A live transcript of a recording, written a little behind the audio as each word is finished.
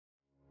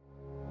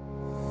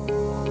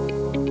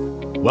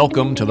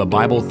Welcome to the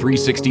Bible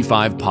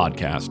 365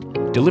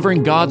 podcast,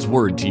 delivering God's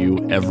Word to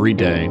you every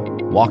day,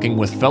 walking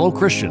with fellow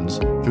Christians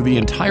through the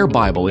entire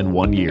Bible in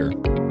 1 year.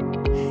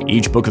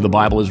 Each book of the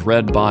Bible is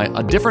read by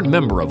a different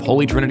member of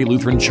Holy Trinity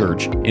Lutheran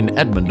Church in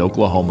Edmond,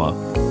 Oklahoma,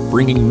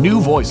 bringing new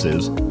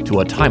voices to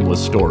a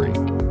timeless story.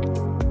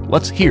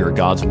 Let's hear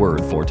God's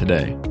Word for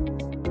today.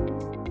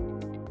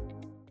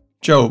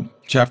 Job,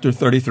 chapter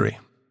 33.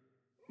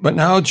 But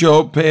now,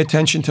 Job, pay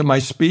attention to my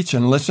speech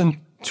and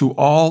listen to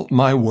all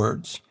my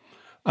words.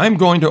 I am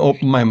going to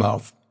open my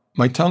mouth.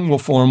 My tongue will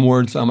form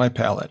words on my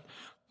palate.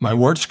 My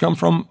words come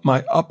from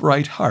my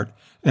upright heart,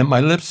 and my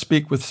lips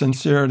speak with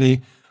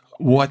sincerity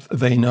what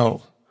they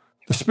know.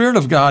 The Spirit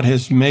of God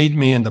has made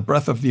me, and the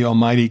breath of the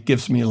Almighty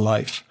gives me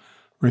life.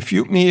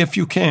 Refute me if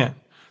you can.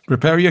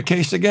 Prepare your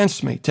case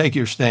against me. Take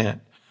your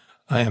stand.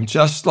 I am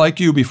just like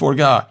you before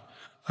God.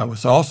 I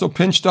was also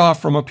pinched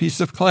off from a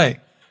piece of clay.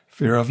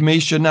 Fear of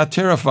me should not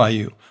terrify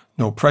you.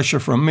 No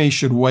pressure from me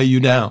should weigh you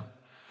down.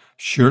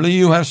 Surely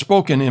you have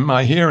spoken in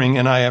my hearing,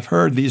 and I have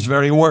heard these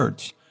very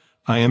words.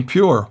 I am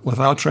pure,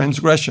 without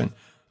transgression.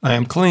 I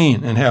am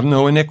clean, and have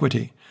no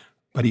iniquity.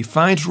 But he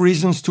finds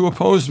reasons to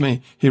oppose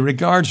me. He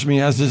regards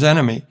me as his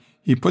enemy.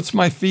 He puts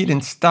my feet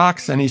in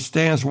stocks, and he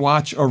stands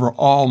watch over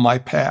all my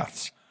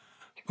paths.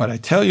 But I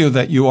tell you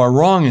that you are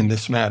wrong in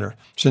this matter,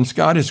 since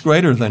God is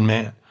greater than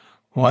man.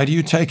 Why do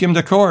you take him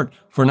to court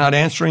for not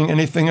answering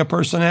anything a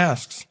person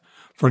asks?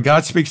 For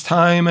God speaks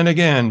time and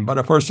again, but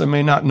a person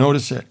may not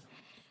notice it.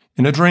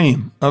 In a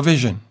dream, a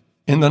vision,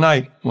 in the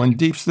night, when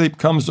deep sleep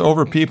comes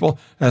over people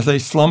as they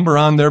slumber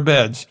on their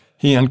beds,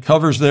 he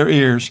uncovers their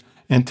ears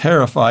and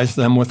terrifies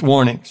them with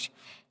warnings,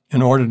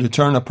 in order to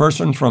turn a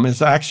person from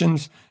his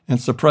actions and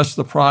suppress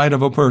the pride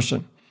of a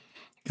person.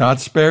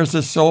 God spares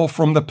his soul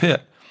from the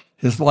pit,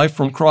 his life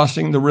from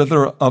crossing the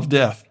river of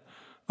death.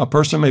 A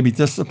person may be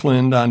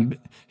disciplined on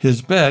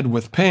his bed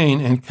with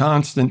pain and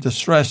constant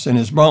distress in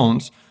his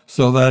bones,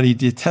 so that he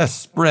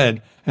detests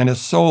bread and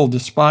his soul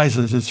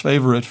despises his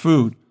favorite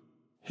food.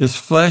 His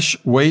flesh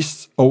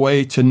wastes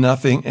away to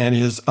nothing, and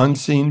his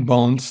unseen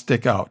bones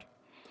stick out.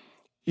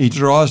 He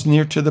draws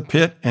near to the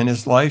pit, and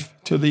his life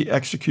to the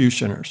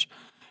executioners.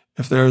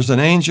 If there is an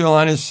angel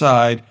on his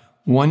side,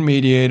 one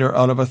mediator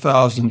out of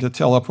 1,000 to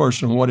tell a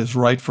person what is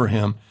right for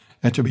him,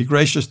 and to be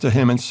gracious to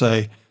him and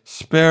say,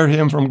 "Spare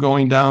him from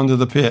going down to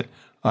the pit.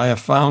 I have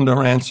found a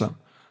ransom."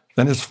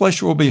 Then his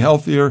flesh will be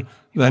healthier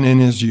than in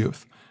his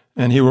youth,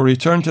 and he will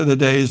return to the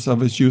days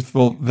of his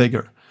youthful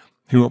vigor.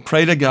 He will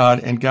pray to God,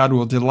 and God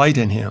will delight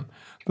in him.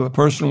 The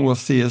person will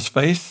see his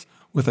face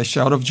with a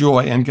shout of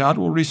joy, and God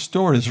will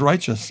restore his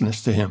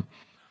righteousness to him.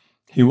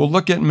 He will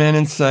look at men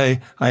and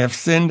say, "I have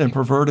sinned and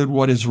perverted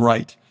what is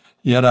right,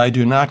 yet I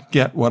do not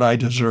get what I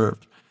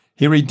deserved.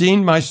 He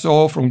redeemed my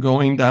soul from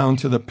going down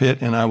to the pit,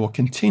 and I will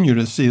continue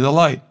to see the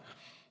light."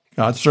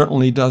 God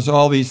certainly does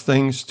all these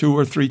things 2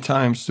 or 3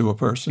 times to a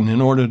person in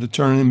order to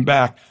turn him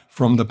back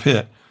from the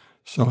pit,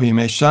 so he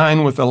may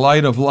shine with the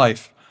light of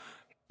life.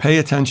 Pay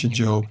attention,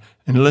 Job,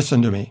 and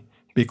listen to me.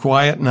 Be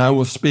quiet, and I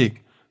will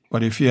speak.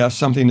 But if you have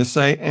something to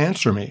say,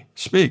 answer me.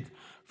 Speak,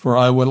 for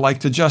I would like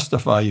to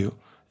justify you.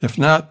 If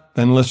not,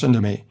 then listen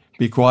to me.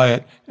 Be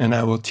quiet, and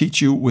I will teach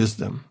you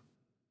wisdom.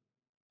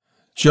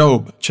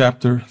 Job,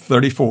 chapter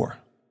 34.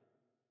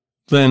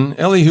 Then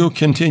Elihu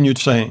continued,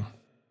 saying,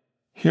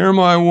 "Hear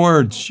my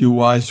words, you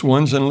wise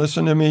ones, and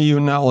listen to me,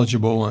 you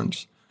knowledgeable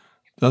ones.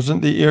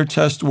 Doesn't the ear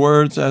test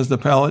words as the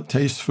palate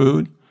tastes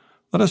food?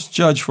 Let us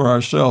judge for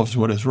ourselves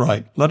what is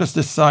right. Let us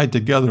decide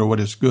together what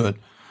is good.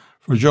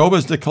 For Job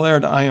has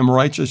declared, I am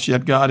righteous,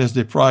 yet God has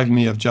deprived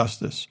me of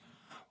justice.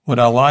 Would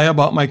I lie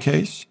about my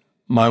case?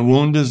 My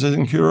wound is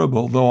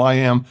incurable, though I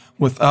am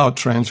without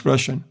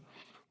transgression.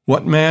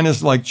 What man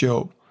is like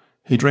Job?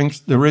 He drinks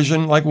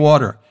derision like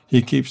water.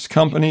 He keeps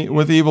company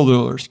with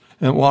evildoers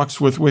and walks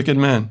with wicked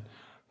men.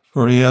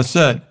 For he has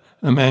said,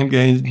 a man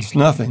gains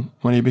nothing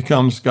when he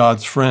becomes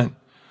God's friend.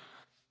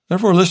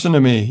 Therefore listen to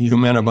me, you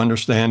men of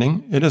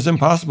understanding. It is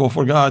impossible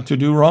for God to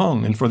do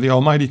wrong and for the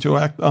Almighty to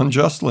act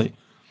unjustly.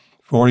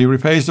 For he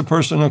repays a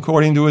person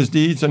according to his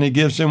deeds, and he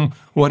gives him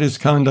what his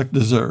conduct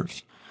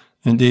deserves.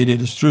 Indeed,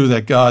 it is true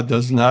that God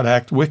does not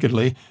act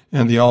wickedly,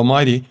 and the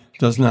Almighty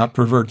does not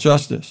pervert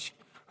justice.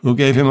 Who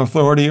gave him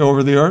authority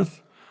over the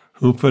earth?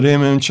 Who put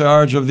him in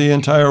charge of the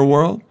entire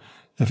world?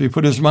 If he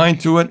put his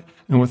mind to it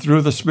and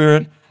withdrew the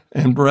Spirit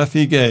and breath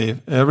he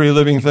gave, every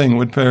living thing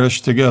would perish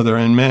together,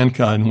 and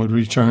mankind would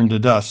return to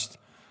dust.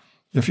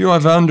 If you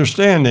have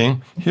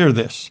understanding, hear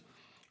this.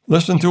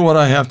 Listen to what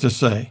I have to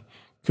say.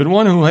 Could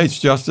one who hates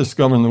justice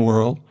govern the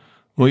world?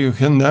 Will you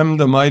condemn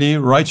the mighty,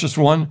 righteous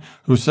one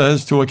who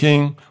says to a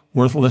king,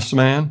 worthless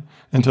man,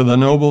 and to the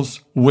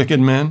nobles,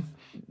 wicked men?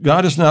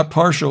 God is not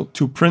partial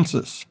to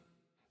princes,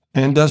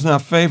 and does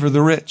not favor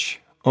the rich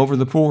over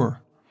the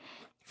poor,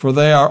 for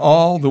they are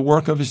all the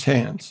work of his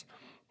hands.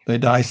 They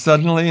die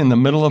suddenly in the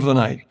middle of the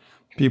night.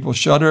 People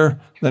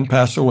shudder, then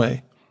pass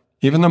away.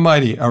 Even the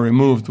mighty are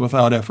removed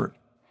without effort.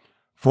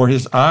 For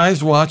his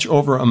eyes watch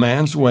over a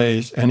man's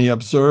ways, and he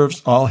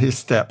observes all his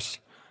steps.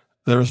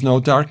 There is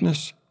no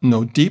darkness,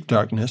 no deep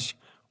darkness,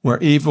 where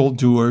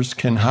evildoers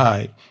can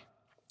hide.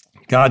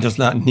 God does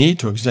not need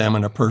to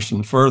examine a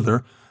person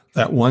further,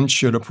 that one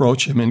should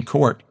approach him in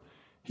court.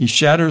 He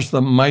shatters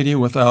the mighty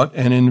without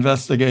an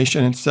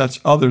investigation and sets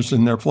others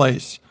in their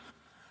place.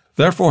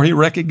 Therefore he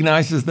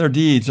recognizes their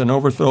deeds and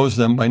overthrows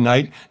them by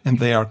night, and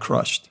they are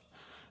crushed.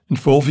 In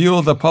full view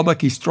of the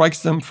public, he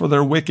strikes them for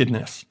their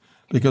wickedness,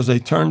 because they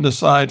turned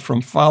aside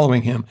from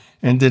following him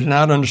and did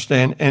not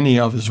understand any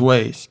of his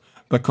ways,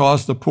 but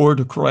caused the poor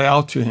to cry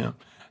out to him,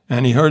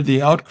 and he heard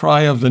the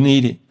outcry of the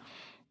needy.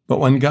 But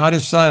when God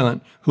is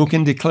silent, who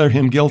can declare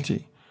him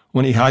guilty?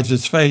 When he hides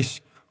his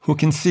face, who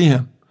can see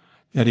him?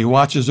 Yet he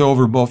watches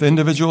over both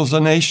individuals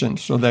and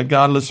nations, so that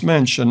godless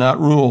men should not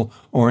rule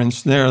or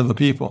ensnare the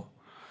people.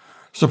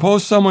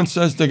 Suppose someone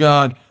says to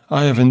God,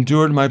 I have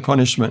endured my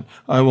punishment.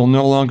 I will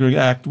no longer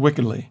act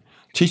wickedly.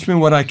 Teach me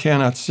what I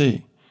cannot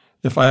see.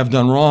 If I have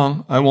done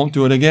wrong, I won't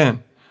do it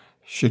again.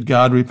 Should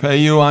God repay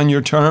you on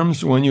your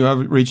terms when you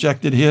have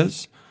rejected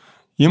his?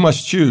 You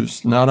must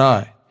choose, not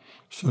I.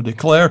 So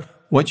declare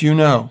what you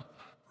know.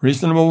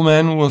 Reasonable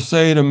men will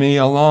say to me,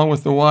 along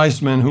with the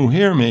wise men who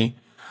hear me,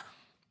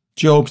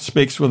 Job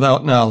speaks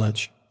without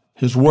knowledge.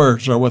 His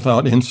words are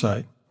without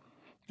insight.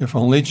 If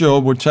only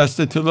Job were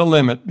tested to the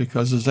limit,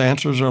 because his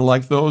answers are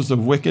like those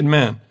of wicked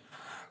men.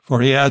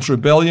 For he adds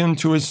rebellion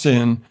to his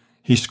sin.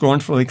 He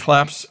scornfully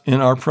claps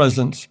in our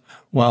presence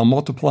while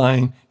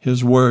multiplying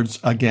his words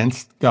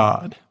against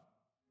God.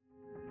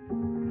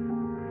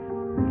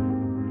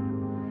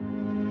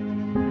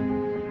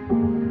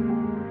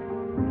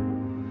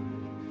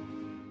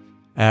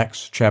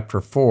 Acts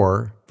chapter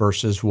 4,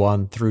 verses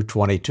 1 through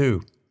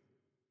 22.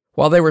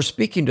 While they were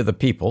speaking to the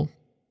people,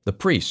 the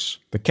priests,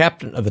 the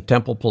captain of the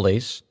temple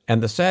police,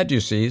 and the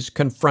Sadducees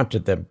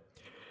confronted them,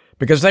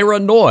 because they were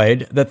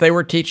annoyed that they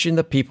were teaching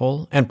the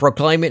people and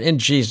proclaiming in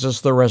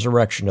Jesus the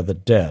resurrection of the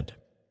dead.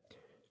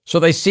 So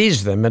they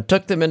seized them and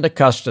took them into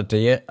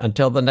custody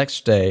until the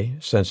next day,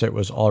 since it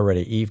was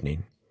already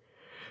evening.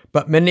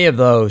 But many of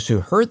those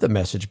who heard the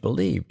message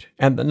believed,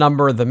 and the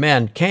number of the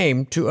men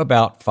came to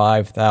about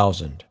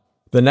 5,000.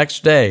 The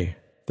next day,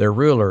 their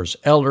rulers,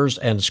 elders,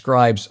 and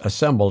scribes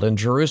assembled in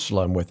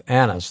Jerusalem with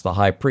Annas the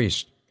high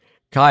priest,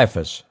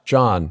 Caiaphas,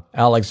 John,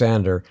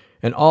 Alexander,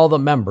 and all the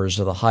members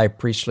of the high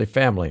priestly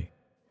family.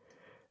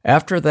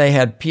 After they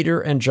had Peter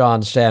and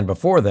John stand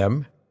before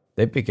them,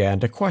 they began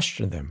to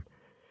question them.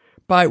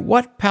 By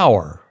what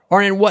power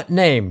or in what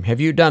name have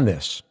you done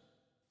this?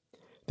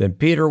 Then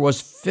Peter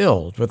was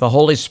filled with the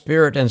Holy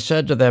Spirit and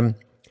said to them,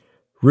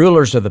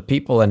 Rulers of the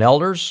people and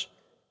elders,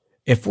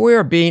 if we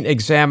are being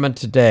examined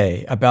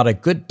today about a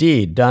good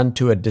deed done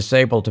to a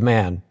disabled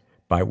man,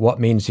 by what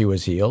means he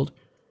was healed,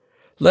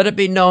 let it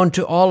be known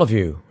to all of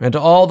you and to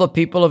all the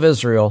people of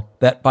Israel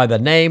that by the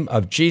name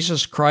of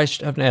Jesus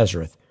Christ of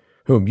Nazareth,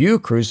 whom you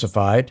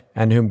crucified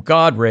and whom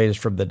God raised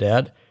from the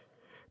dead,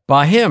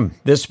 by him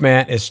this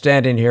man is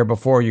standing here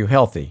before you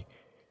healthy.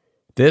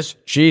 This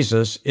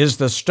Jesus is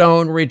the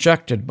stone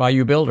rejected by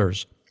you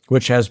builders,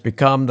 which has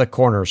become the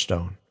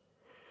cornerstone.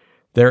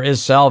 There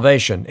is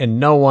salvation in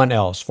no one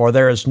else, for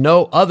there is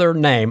no other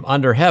name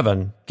under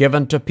heaven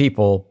given to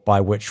people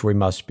by which we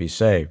must be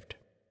saved.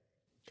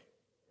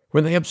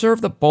 When they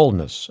observed the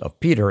boldness of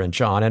Peter and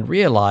John and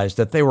realized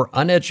that they were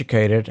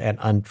uneducated and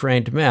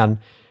untrained men,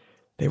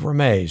 they were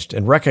amazed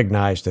and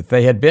recognized that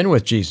they had been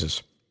with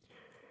Jesus.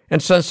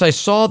 And since they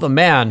saw the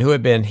man who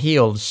had been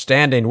healed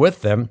standing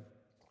with them,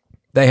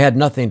 they had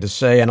nothing to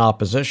say in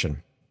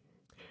opposition.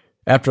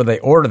 After they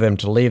ordered them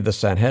to leave the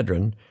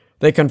Sanhedrin,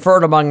 they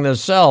conferred among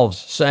themselves,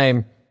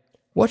 saying,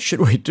 What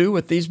should we do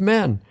with these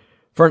men?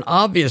 For an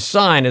obvious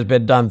sign has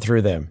been done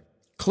through them,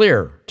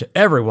 clear to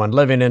everyone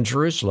living in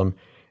Jerusalem,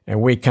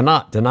 and we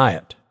cannot deny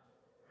it.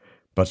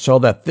 But so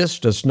that this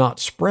does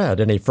not spread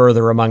any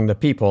further among the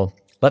people,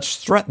 let's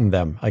threaten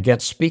them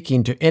against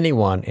speaking to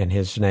anyone in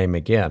his name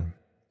again.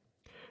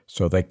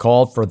 So they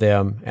called for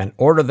them and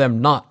ordered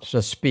them not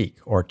to speak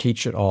or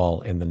teach at all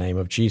in the name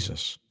of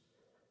Jesus.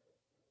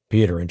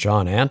 Peter and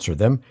John answered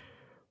them,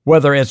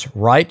 Whether it's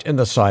right in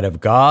the sight of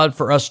God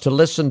for us to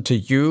listen to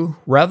you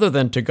rather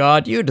than to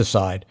God, you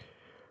decide,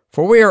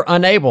 for we are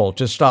unable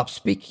to stop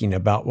speaking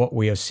about what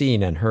we have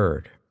seen and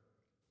heard.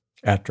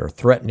 After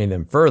threatening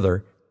them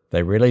further,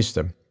 they released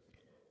them.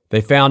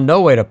 They found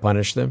no way to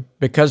punish them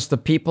because the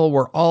people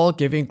were all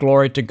giving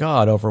glory to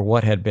God over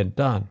what had been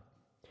done.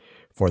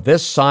 For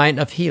this sign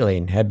of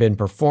healing had been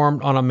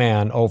performed on a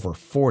man over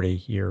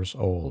 40 years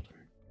old.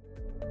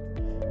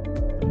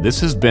 This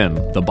has been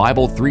the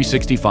Bible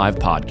 365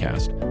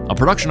 podcast, a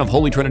production of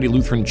Holy Trinity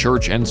Lutheran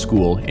Church and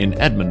School in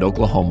Edmond,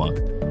 Oklahoma,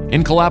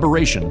 in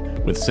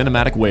collaboration with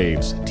Cinematic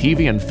Waves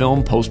TV and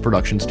Film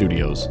Post-Production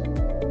Studios.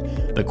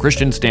 The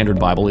Christian Standard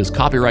Bible is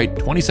copyright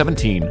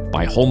 2017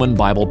 by Holman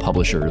Bible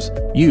Publishers,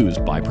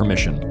 used by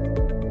permission.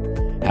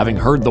 Having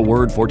heard the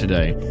word for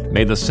today,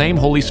 may the same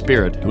Holy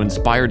Spirit who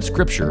inspired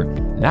Scripture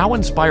now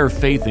inspire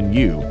faith in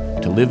you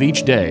to live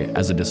each day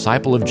as a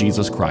disciple of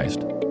Jesus Christ.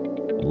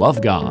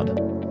 Love God,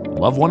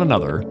 love one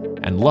another,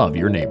 and love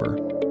your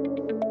neighbor.